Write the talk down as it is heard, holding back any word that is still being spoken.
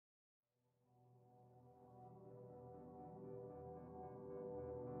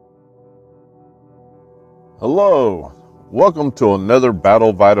Hello, welcome to another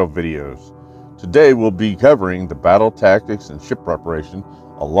Battle Vital videos. Today we'll be covering the battle tactics and ship preparation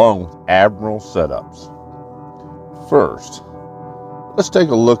along with admiral setups. First, let's take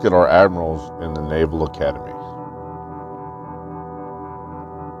a look at our admirals in the Naval Academy.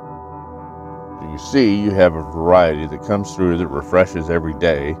 You see, you have a variety that comes through that refreshes every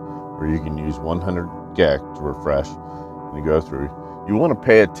day, or you can use 100 GEC to refresh and you go through. You want to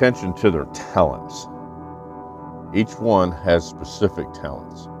pay attention to their talents. Each one has specific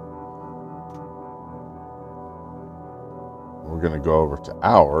talents. We're going to go over to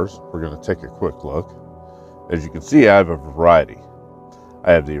ours. We're going to take a quick look. As you can see, I have a variety.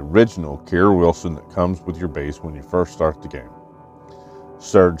 I have the original Kira Wilson that comes with your base when you first start the game.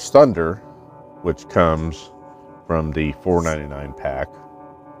 Surge Thunder, which comes from the $4.99 pack.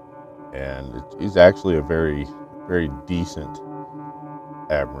 And he's actually a very, very decent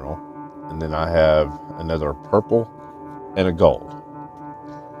admiral. And then I have another purple and a gold.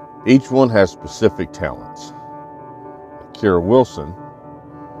 Each one has specific talents. Kira Wilson,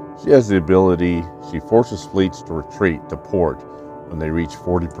 she has the ability, she forces fleets to retreat to port when they reach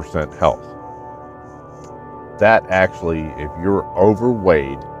 40% health. That actually, if you're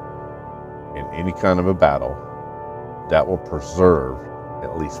overweight in any kind of a battle, that will preserve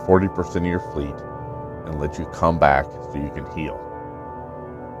at least 40% of your fleet and let you come back so you can heal.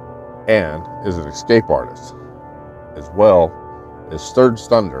 And is an escape artist, as well as Surge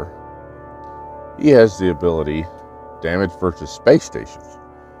Thunder. He has the ability damage versus space stations.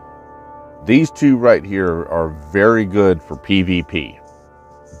 These two right here are very good for PvP,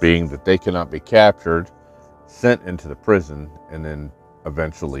 being that they cannot be captured, sent into the prison, and then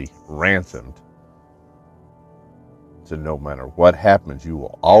eventually ransomed. So no matter what happens, you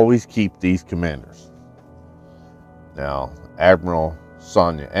will always keep these commanders. Now, Admiral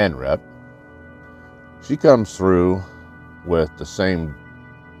Sonia Anrep, she comes through with the same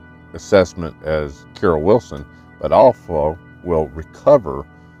assessment as Kira Wilson, but also will recover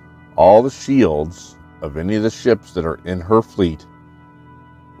all the shields of any of the ships that are in her fleet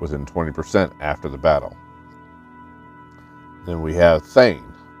within 20% after the battle. Then we have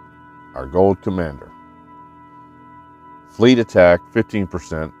Thane, our gold commander. Fleet attack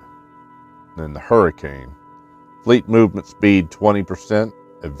 15%, then the Hurricane. Fleet movement speed 20%,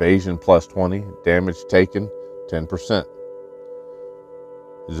 evasion plus 20, damage taken 10%.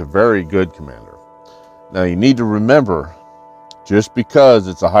 He's a very good commander. Now you need to remember, just because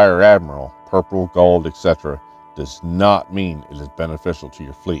it's a higher admiral, purple, gold, etc., does not mean it is beneficial to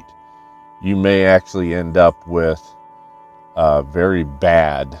your fleet. You may actually end up with a very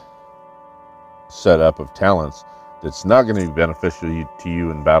bad setup of talents that's not going to be beneficial to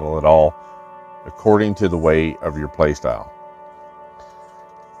you in battle at all, according to the way of your playstyle.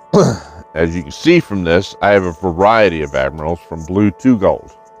 As you can see from this, I have a variety of admirals from blue to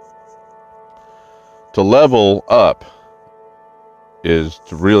gold. To level up is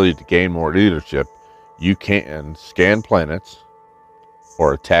to gain more leadership. You can scan planets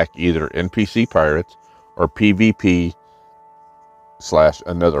or attack either NPC pirates or PvP /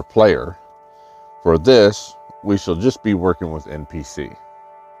 another player. For this, we shall just be working with NPC.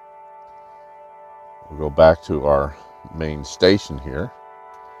 We'll go back to our main station here.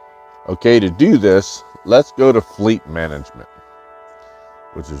 Okay, to do this, let's go to fleet management,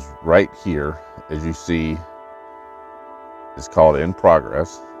 which is right here. As you see, it's called in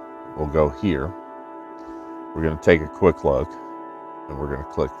progress. We'll go here. We're going to take a quick look and we're going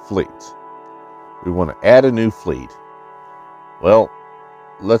to click fleets. We want to add a new fleet. Well,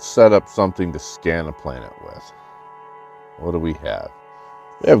 let's set up something to scan a planet with. What do we have?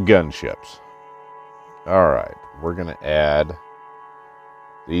 We have gunships. All right, we're going to add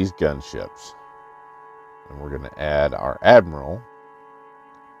these gunships. And we're going to add our admiral.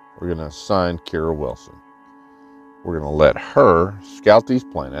 We're going to assign Kira Wilson. We're going to let her scout these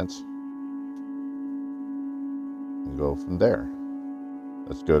planets and go from there.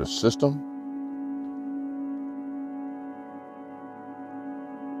 Let's go to System.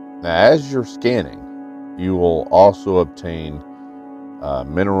 Now, as you're scanning, you will also obtain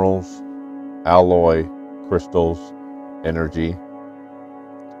minerals, alloy, crystals, energy,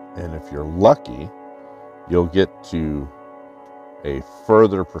 and if you're lucky, you'll get to a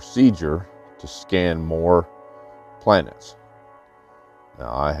further procedure to scan more planets.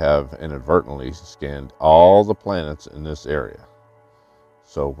 Now, I have inadvertently scanned all the planets in this area.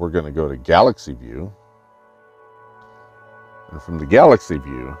 So we're going to go to Galaxy View. And from the Galaxy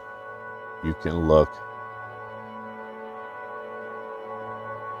View, you can look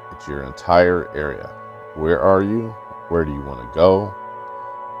at your entire area. Where are you? Where do you want to go?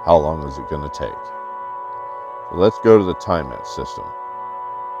 How long is it going to take? Let's go to the TimeMet system.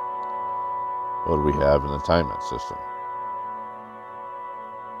 What do we have in the TimeMet system?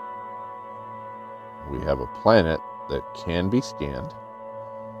 We have a planet that can be scanned.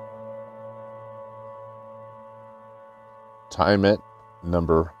 TimeMet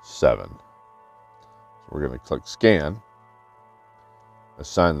number 7. So we're going to click scan,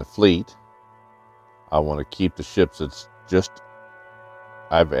 assign the fleet. I want to keep the ships that's just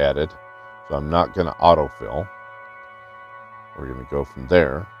I've added, so I'm not going to autofill. We're going to go from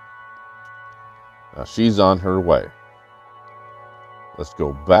there. Now she's on her way. Let's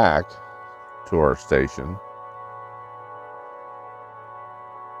go back to our station.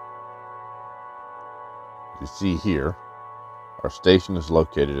 You see here, our station is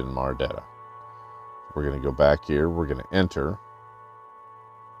located in Mardetta. We're going to go back here. We're going to enter.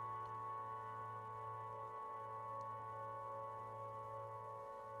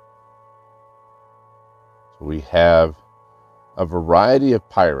 So we have a variety of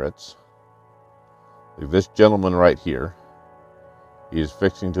pirates. Like this gentleman right here, he is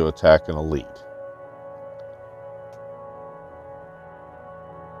fixing to attack an elite.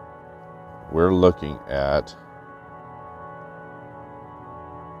 We're looking at,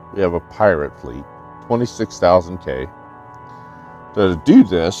 we have a pirate fleet, 26,000 K. So to do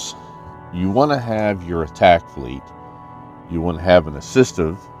this, you want to have your attack fleet, you want to have an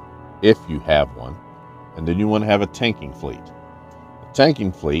assistive, if you have one, and then you want to have a tanking fleet. The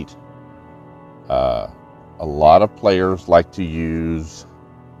tanking fleet, a lot of players like to use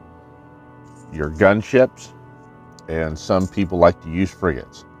your gunships, and some people like to use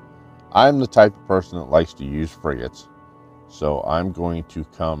frigates. I'm the type of person that likes to use frigates, so I'm going to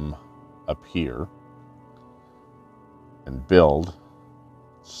come up here and build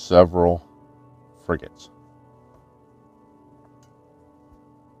several frigates.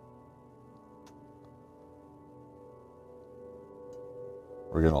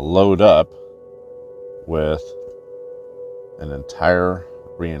 We're going to load up with an entire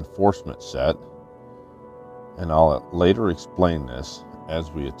reinforcement set, and I'll later explain this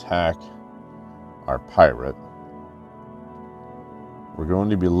as we attack our pirate. We're going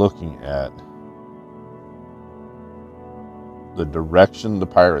to be looking at the direction the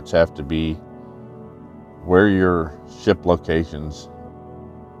pirates have to be, where your ship locations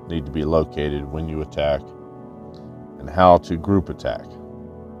need to be located when you attack, and how to group attack.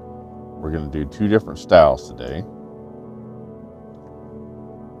 We're going to do 2 different styles today.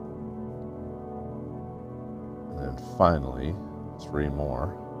 And then finally, 3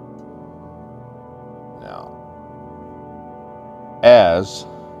 more. Now, as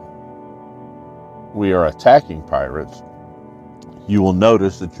we are attacking pirates, you will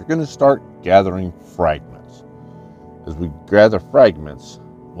notice that you're going to start gathering fragments. As we gather fragments,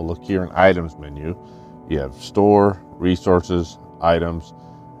 we'll look here in items menu. You have store, resources, items,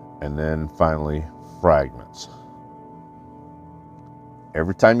 and then finally fragments.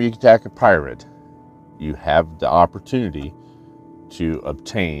 Every time you attack a pirate, you have the opportunity to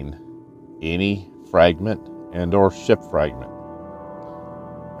obtain any fragment and or ship fragment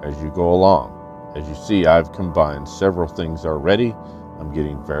as you go along. As you see, I've combined several things already. I'm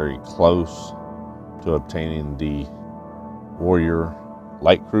getting very close to obtaining the Warrior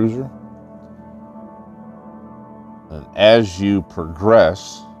light cruiser. And as you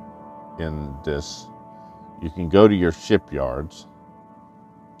progress in this, you can go to your shipyards,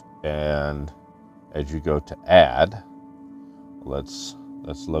 and as you go to add, let's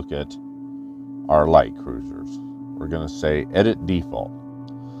look at our light cruisers. We're going to say edit default.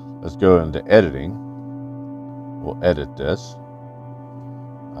 Let's go into editing. We'll edit this.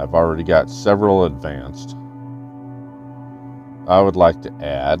 I've already got several advanced. I would like to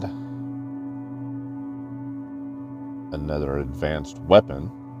add another advanced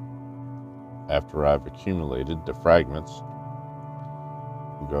weapon after I've accumulated the fragments.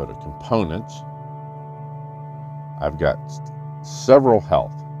 We'll go to components. I've got several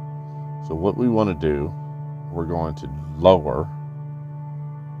health. So what we want to do, we're going to lower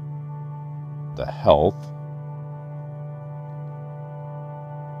the health.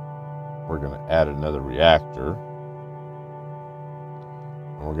 We're going to add another reactor.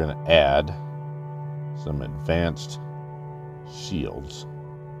 And we're going to add some advanced shields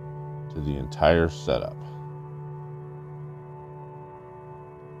to the entire setup.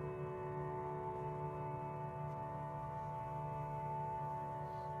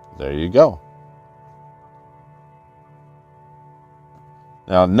 There you go.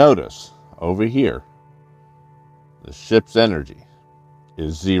 Now notice over here, the ship's energy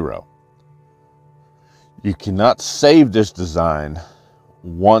is 0. You cannot save this design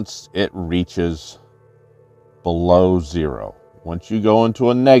once it reaches below 0. Once you go into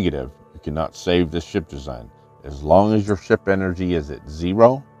a negative, you cannot save this ship design. As long as your ship energy is at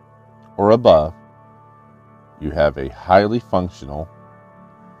 0 or above, you have a highly functional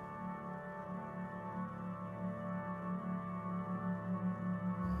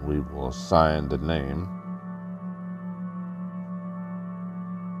we will assign the name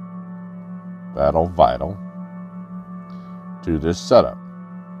Battle Vital to this setup.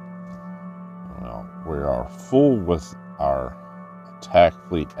 Well, we are full with our attack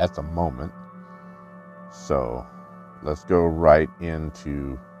fleet at the moment, so let's go right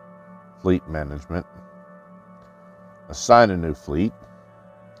into fleet management. Assign a new fleet.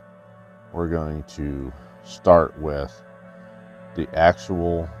 We're going to start with the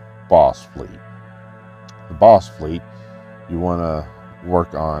actual boss fleet. The boss fleet, you want to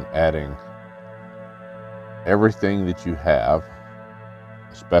work on adding everything that you have,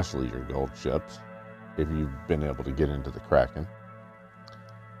 especially your gold ships, if you've been able to get into the Kraken.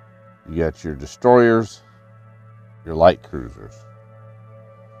 You got your destroyers, your light cruisers.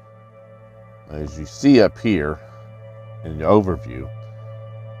 As you see up here in the overview,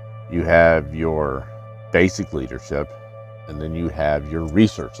 you have your basic leadership, and then you have your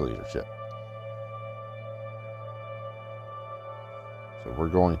research leadership. So we're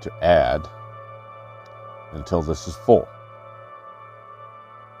going to add until this is full.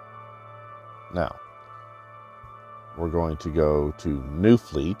 Now, we're going to go to new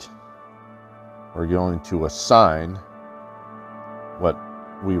fleet. We're going to assign what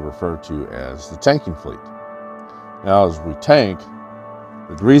we refer to as the tanking fleet. Now, as we tank,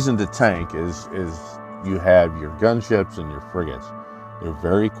 the reason to tank is you have your gunships and your frigates. They're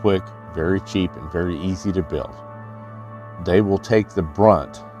very quick, very cheap, and very easy to build. They will take the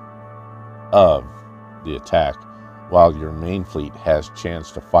brunt of the attack while your main fleet has a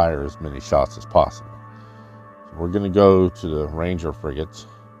chance to fire as many shots as possible. So we're going to go to the Ranger frigates.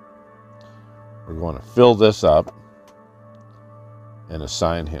 We're going to fill this up and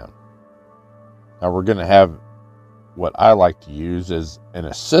assign him. Now we're going to have what I like to use is an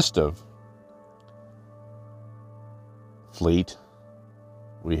assistive fleet.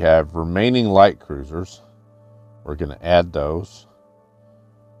 We have remaining light cruisers. We're going to add those.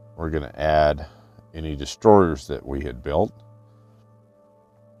 We're going to add any destroyers that we had built.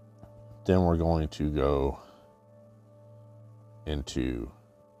 Then we're going to go into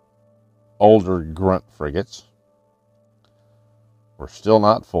older grunt frigates. We're still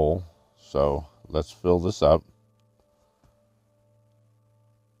not full, so let's fill this up.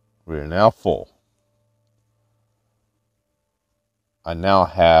 We are now full. I now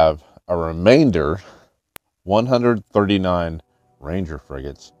have a remainder 139 Ranger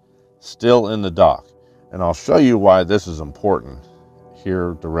frigates still in the dock, and I'll show you why this is important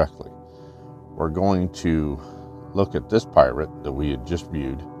here directly. We're going to look at this pirate that we had just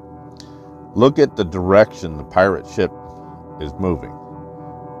viewed. Look at the direction the pirate ship is moving.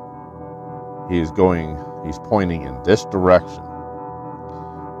 He's pointing in this direction,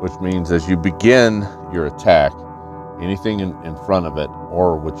 which means as you begin your attack, anything in front of it,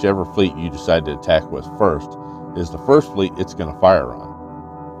 or whichever fleet you decide to attack with first, is the first fleet it's going to fire on.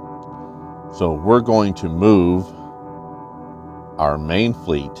 So we're going to move our main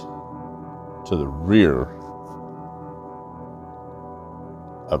fleet to the rear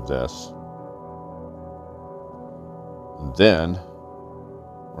of this. And then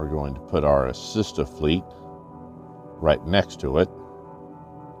we're going to put our assistive fleet right next to it.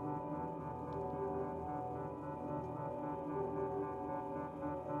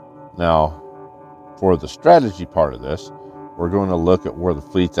 Now, for the strategy part of this, we're going to look at where the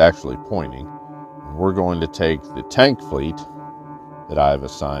fleet's actually pointing. We're going to take the tank fleet that I've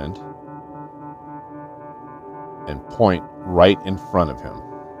assigned and point right in front of him.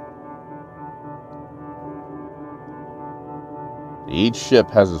 Each ship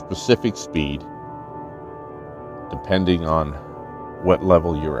has a specific speed depending on what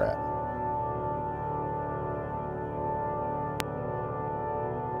level you're at.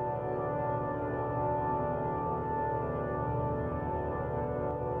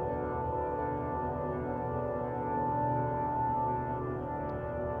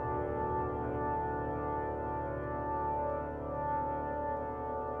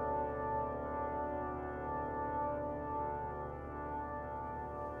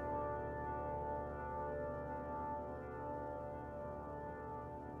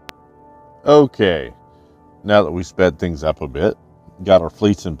 Okay, now that we sped things up a bit, got our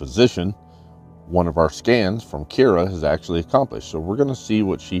fleets in position, one of our scans from Kira has actually accomplished, so we're going to see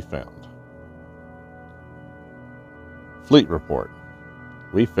what she found. Fleet report.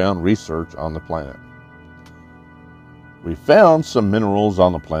 We found research on the planet. We found some minerals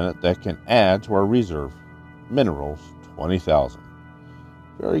on the planet that can add to our reserve. Minerals, 20,000.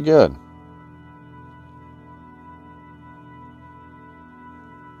 Very good.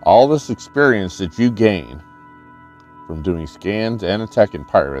 All this experience that you gain from doing scans and attacking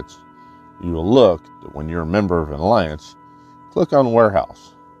pirates, you will look that when you're a member of an alliance, click on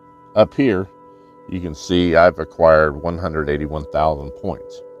Warehouse. Up here, you can see I've acquired 181,000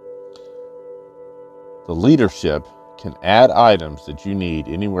 points. The leadership can add items that you need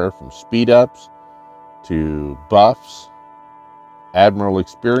anywhere from speed ups to buffs, admiral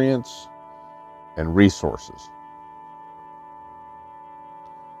experience, and resources.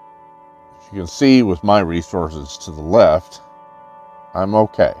 As you can see with my resources to the left, I'm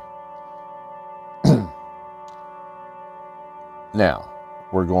okay. Now,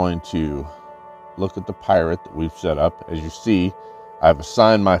 we're going to look at the pirate that we've set up. As you see, I've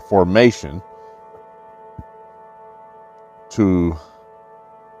assigned my formation to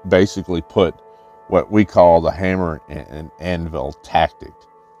basically put what we call the hammer and anvil tactic.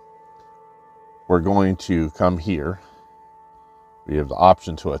 We're going to come here. We have the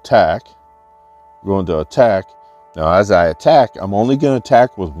option to attack. We're going to attack. Now, as I attack, I'm only going to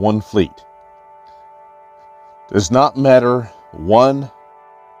attack with one fleet. Does not matter 1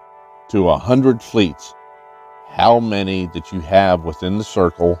 to 100 fleets, how many that you have within the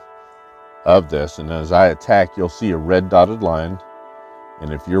circle of this. And as I attack, you'll see a red dotted line.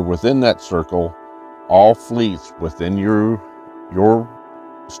 And if you're within that circle, all fleets within your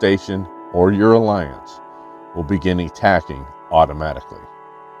station or your alliance will begin attacking automatically.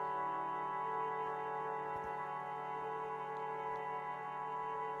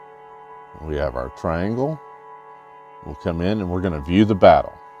 We have our triangle. We'll come in and we're going to view the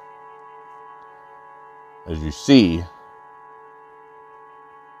battle. As you see,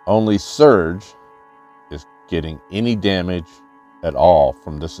 only Surge is getting any damage at all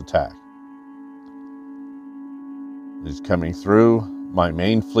from this attack. It's coming through. My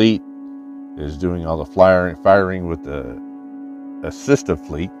main fleet is doing all the firing with the assistive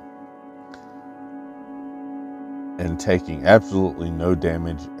fleet and taking absolutely no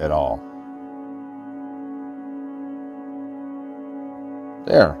damage at all.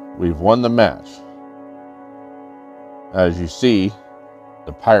 There, we've won the match. As you see,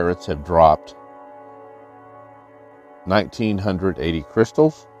 the pirates have dropped 1,980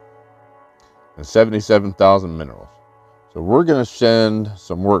 crystals and 77,000 minerals. So we're going to send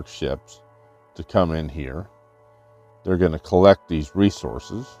some work ships to come in here. They're going to collect these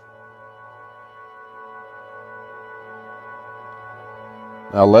resources.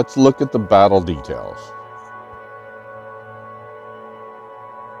 Now let's look at the battle details.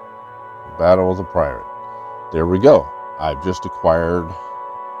 Battle of the Pirate. There we go. I've just acquired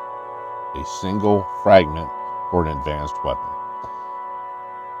a single fragment for an advanced weapon.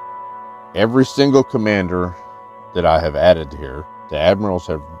 Every single commander that I have added here, the admirals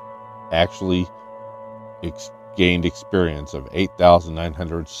have actually gained experience of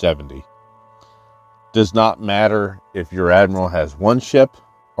 8,970. Does not matter if your admiral has 1 ship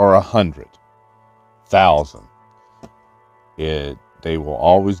or 100,000. They will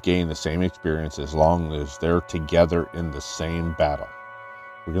always gain the same experience as long as they're together in the same battle.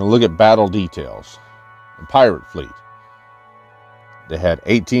 We're going to look at battle details. The pirate fleet. They had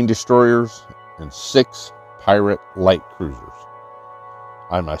 18 destroyers and 6 pirate light cruisers.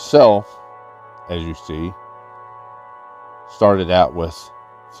 I myself, as you see, started out with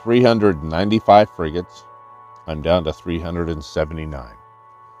 395 frigates. I'm down to 379.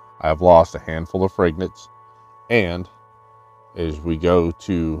 I've lost a handful of frigates, and as we go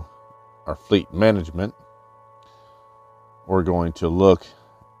to our fleet management, we're going to look.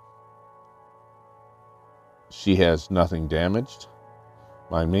 She has nothing damaged.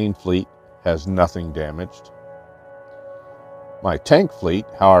 My main fleet has nothing damaged. My tank fleet,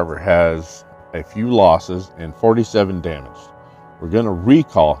 however, has a few losses and 47 damaged. We're going to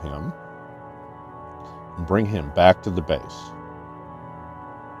recall him and bring him back to the base.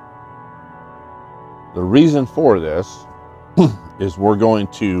 The reason for this is we're going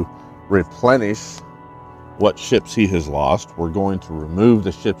to replenish what ships he has lost. We're going to remove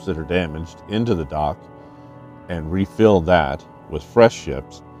the ships that are damaged into the dock and refill that with fresh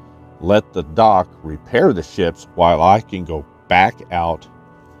ships. Let the dock repair the ships while I can go back out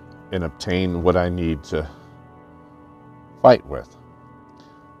and obtain what I need to fight with.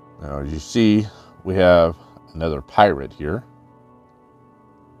 Now, as you see, we have another pirate here.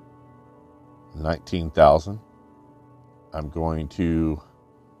 19,000. I'm going to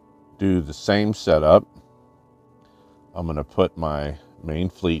do the same setup. I'm going to put my main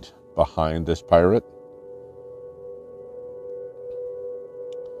fleet behind this pirate.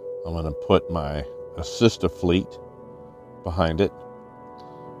 I'm going to put my assistive fleet behind it.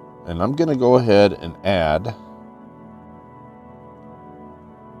 And I'm going to go ahead and add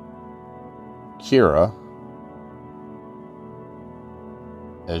Kira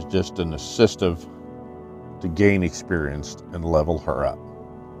as just an assistive to gain experience and level her up.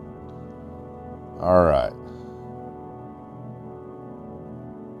 All right.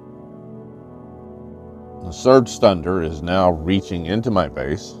 The Surge Thunder is now reaching into my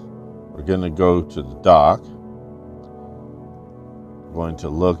base. We're going to go to the dock. We're going to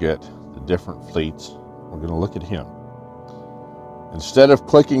look at the different fleets. We're going to look at him. Instead of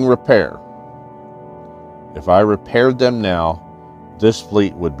clicking repair, if I repaired them now, this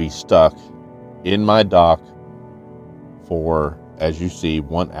fleet would be stuck in my dock for, as you see,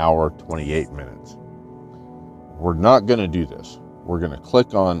 1 hour, 28 minutes. We're not going to do this. We're going to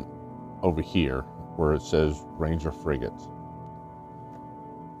click on over here where it says Ranger Frigates.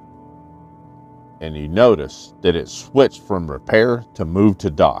 And you notice that it switched from repair to move to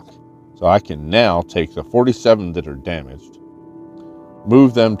dock. So I can now take the 47 that are damaged,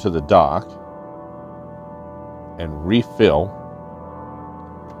 move them to the dock, and refill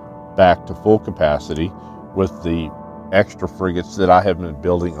back to full capacity with the extra frigates that I have been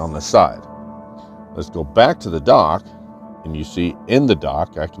building on the side. Let's go back to the dock, and you see in the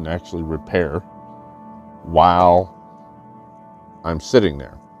dock I can actually repair while I'm sitting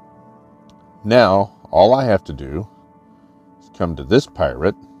there. Now all I have to do is come to this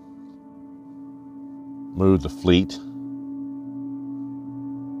pirate, move the fleet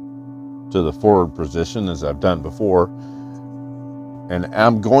to the forward position as I've done before, and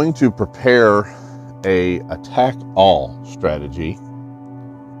I'm going to prepare a attack all strategy,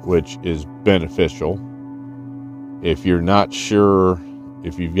 which is beneficial if you're not sure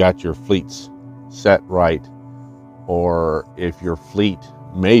if you've got your fleets set right, or if your fleet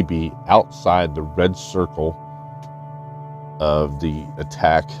may be outside the red circle of the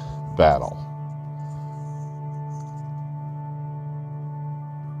attack battle.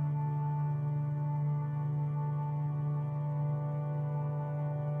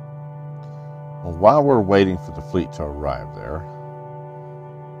 Well, while we're waiting for the fleet to arrive there,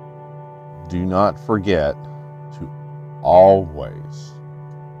 do not forget to always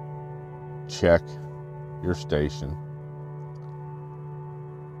check your station.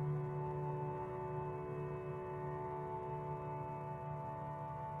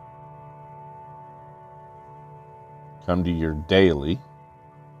 Come to your daily.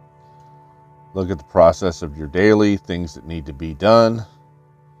 Look at the process of your daily, things that need to be done.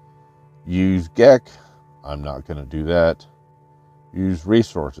 Use GEC. I'm not going to do that. Use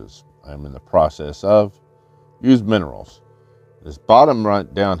resources. I'm in the process of. Use minerals. This bottom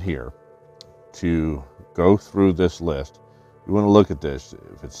right down here, to go through this list, you want to look at this.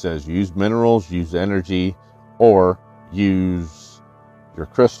 If it says use minerals, use energy, or use your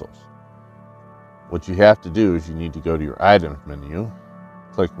crystals, what you have to do is you need to go to your items menu,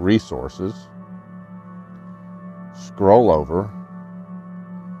 click resources, scroll over,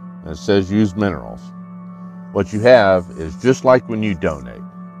 and it says use minerals. What you have is just like when you donate.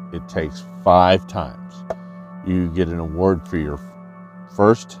 It takes 5 times. You get an award for your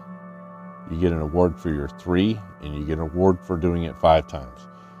first, you get an award for your 3, and you get an award for doing it 5 times.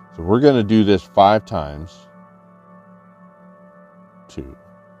 So we're going to do this 5 times. 2,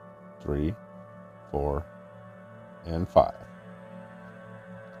 3, 4, and 5.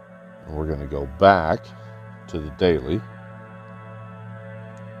 And we're going to go back to the daily.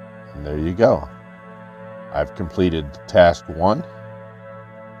 And there you go. I've completed task 1.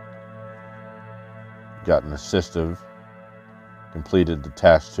 Got an assistive. Completed the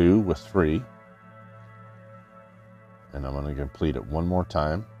task 2 with 3. And I'm going to complete it one more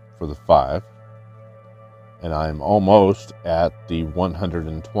time for the 5. And I'm almost at the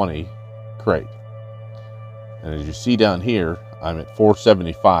 120 crate. And as you see down here, I'm at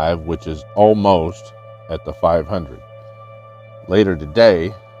 475, which is almost at the 500. Later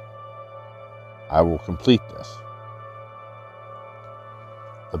today, I will complete this.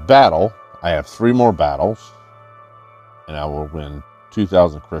 The battle, I have 3 more battles, and I will win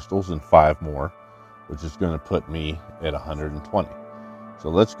 2,000 crystals and 5 more, which is going to put me at 120. So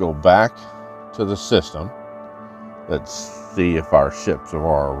let's go back to the system. Let's see if our ships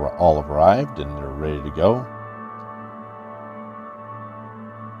are all arrived and they're ready to go.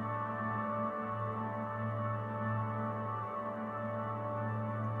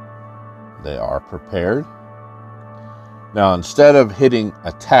 They are prepared. Now, instead of hitting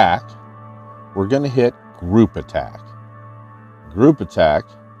attack, we're going to hit group attack. Group attack,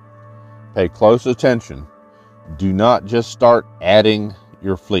 pay close attention. Do not just start adding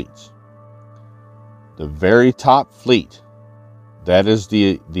your fleets. The very top fleet, that is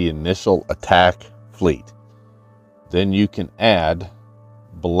the initial attack fleet. Then you can add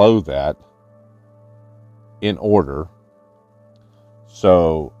below that in order.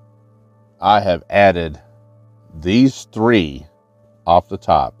 So I have added these three off the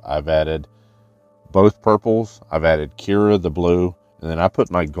top. I've added both purples. I've added Kira the blue, and then I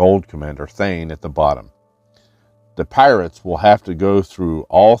put my gold commander Thane at the bottom. The pirates will have to go through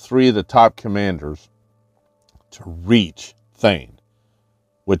all three of the top commanders to reach Thane,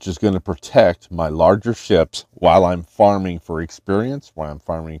 which is going to protect my larger ships while I'm farming for experience, while I'm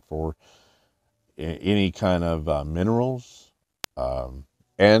farming for any kind of minerals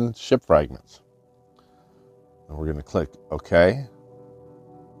and ship fragments. And we're going to click OK.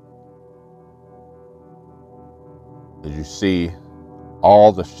 As you see,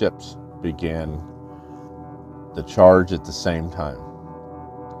 all the ships begin the charge at the same time.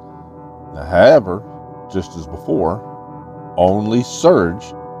 Now, however, just as before, only Surge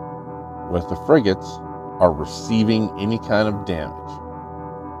with the frigates are receiving any kind of damage.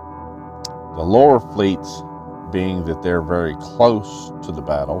 The lower fleets, being that they're very close to the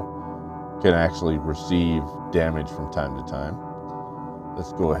battle, can actually receive damage from time to time.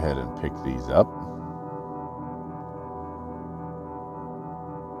 Let's go ahead and pick these up.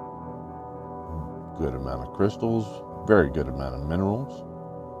 Good amount of crystals, very good amount of minerals.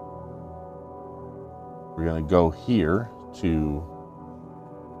 We're going to go here to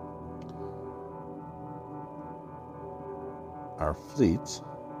our fleets.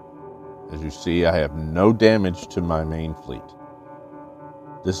 As you see, I have no damage to my main fleet.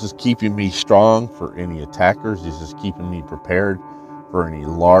 This is keeping me strong for any attackers. This is keeping me prepared for any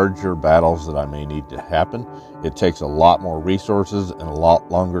larger battles that I may need to happen. It takes a lot more resources and a lot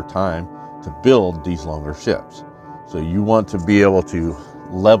longer time to build these longer ships. So you want to be able to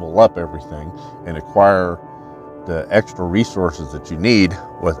level up everything and acquire the extra resources that you need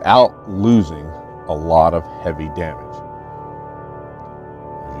without losing a lot of heavy damage.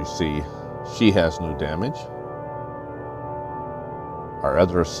 As you see, she has no damage. Our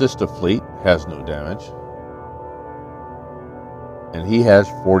other assistive fleet has no damage. And he has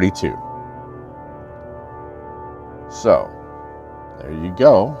 42. So, there you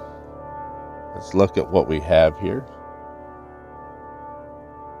go. Let's look at what we have here.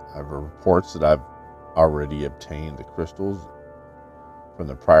 I have reports that I've already obtained the crystals from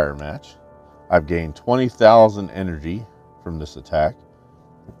the prior match. I've gained 20,000 energy from this attack,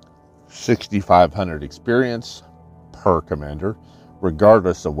 6,500 experience per commander,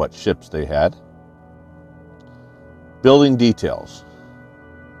 regardless of what ships they had. Building details.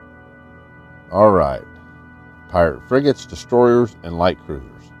 All right. Pirate frigates, destroyers, and light cruisers.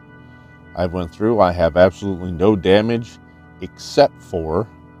 I went through. I have absolutely no damage except for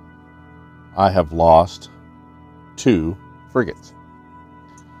I have lost 2 frigates.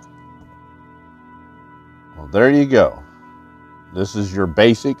 Well, there you go. This is your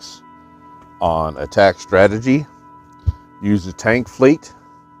basics on attack strategy. Use the tank fleet.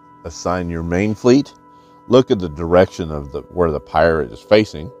 Assign your main fleet. Look at the direction of where the pirate is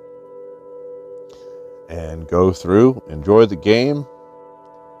facing. And go through. Enjoy the game.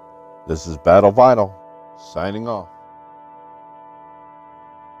 This is Battle Vital, signing off.